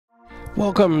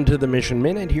Welcome to the Mission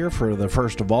Minute here for the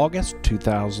 1st of August,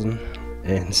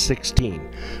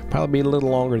 2016. Probably be a little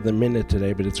longer than a minute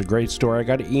today, but it's a great story. I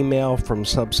got an email from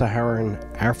Sub-Saharan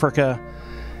Africa,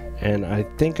 and I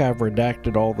think I've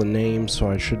redacted all the names, so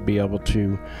I should be able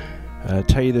to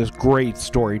tell you this great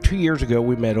story. 2 years ago,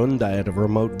 we met Unda at a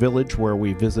remote village where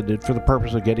we visited for the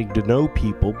purpose of getting to know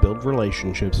people, build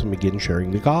relationships, and begin sharing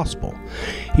the gospel.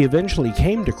 He eventually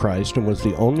came to Christ and was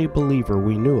the only believer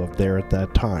we knew of there at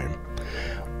that time.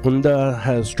 Unda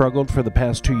has struggled for the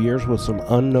past 2 years with some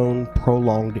unknown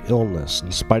prolonged illness.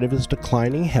 In spite of his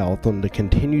declining health, Unda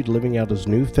continued living out his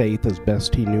new faith as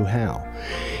best he knew how.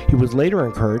 He was later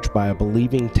encouraged by a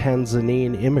believing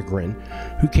Tanzanian immigrant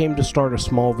who came to start a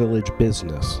small village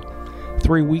business.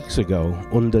 3 weeks ago,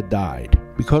 Unda died.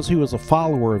 Because he was a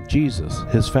follower of Jesus,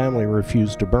 his family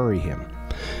refused to bury him.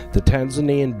 The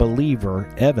Tanzanian believer,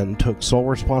 Evan, took sole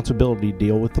responsibility to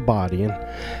deal with the body and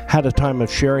had a time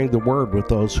of sharing the word with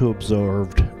those who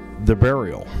observed the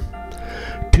burial.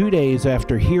 2 days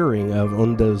after hearing of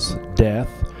Unda's death,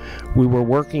 we were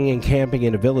working and camping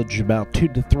in a village about 2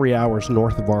 to 3 hours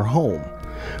north of our home.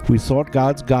 We sought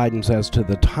God's guidance as to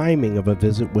the timing of a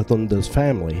visit with Unda's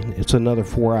family. It's another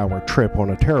 4-hour trip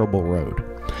on a terrible road.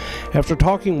 After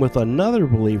talking with another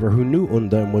believer who knew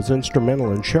Unda and was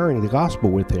instrumental in sharing the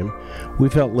gospel with him, we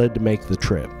felt led to make the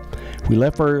trip. We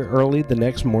left very early the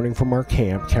next morning from our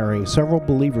camp, carrying several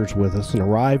believers with us, and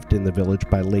arrived in the village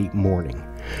by late morning.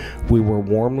 We were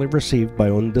warmly received by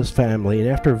Unda's family, and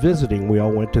after visiting, we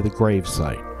all went to the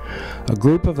gravesite. A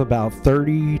group of about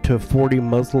 30 to 40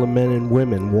 Muslim men and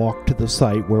women walked to the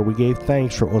site where we gave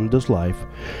thanks for Unda's life,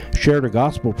 shared a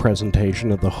gospel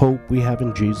presentation of the hope we have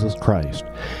in Jesus Christ,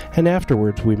 and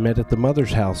afterwards we met at the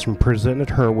mother's house and presented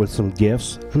her with some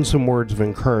gifts and some words of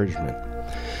encouragement.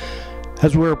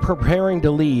 As we were preparing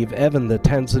to leave, Evan, the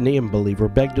Tanzanian believer,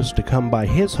 begged us to come by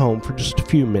his home for just a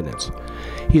few minutes.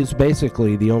 He is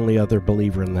basically the only other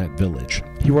believer in that village.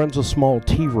 He runs a small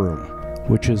tea room,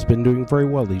 which has been doing very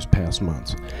well these past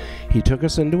months. He took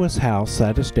us into his house,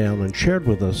 sat us down, and shared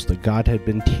with us that God had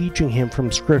been teaching him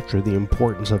from Scripture the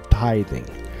importance of tithing.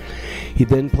 He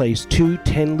then placed 2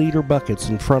 10-liter buckets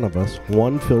in front of us,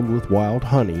 one filled with wild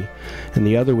honey and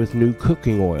the other with new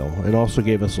cooking oil, and also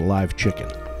gave us a live chicken.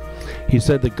 He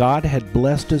said that God had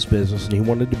blessed his business and he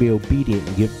wanted to be obedient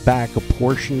and give back a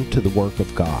portion to the work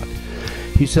of God.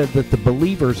 He said that the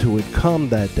believers who had come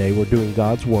that day were doing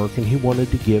God's work, and he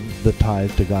wanted to give the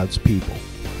tithe to God's people.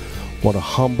 What a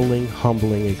humbling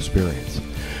experience.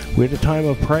 We had a time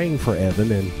of praying for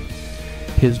Evan and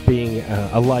his being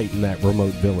a light in that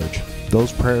remote village.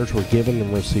 Those prayers were given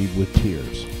and received with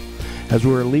tears. As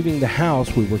we were leaving the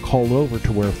house, we were called over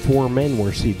to where 4 men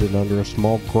were seated under a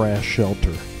small grass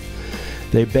shelter.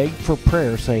 They begged for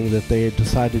prayer, saying that they had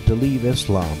decided to leave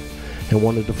Islam and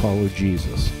wanted to follow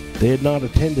Jesus. They had not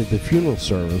attended the funeral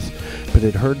service, but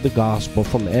had heard the gospel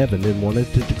from Evan and wanted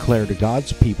to declare to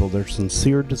God's people their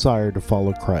sincere desire to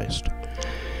follow Christ.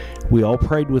 We all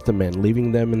prayed with the men,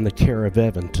 leaving them in the care of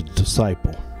Evan to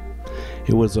disciple.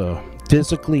 It was a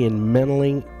physically and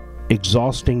mentally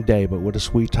exhausting day, but what a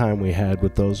sweet time we had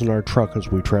with those in our truck as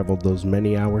we traveled those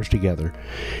many hours together,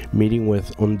 meeting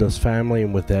with Unda's family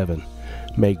and with Evan.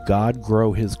 May God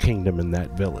grow his kingdom in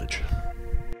that village.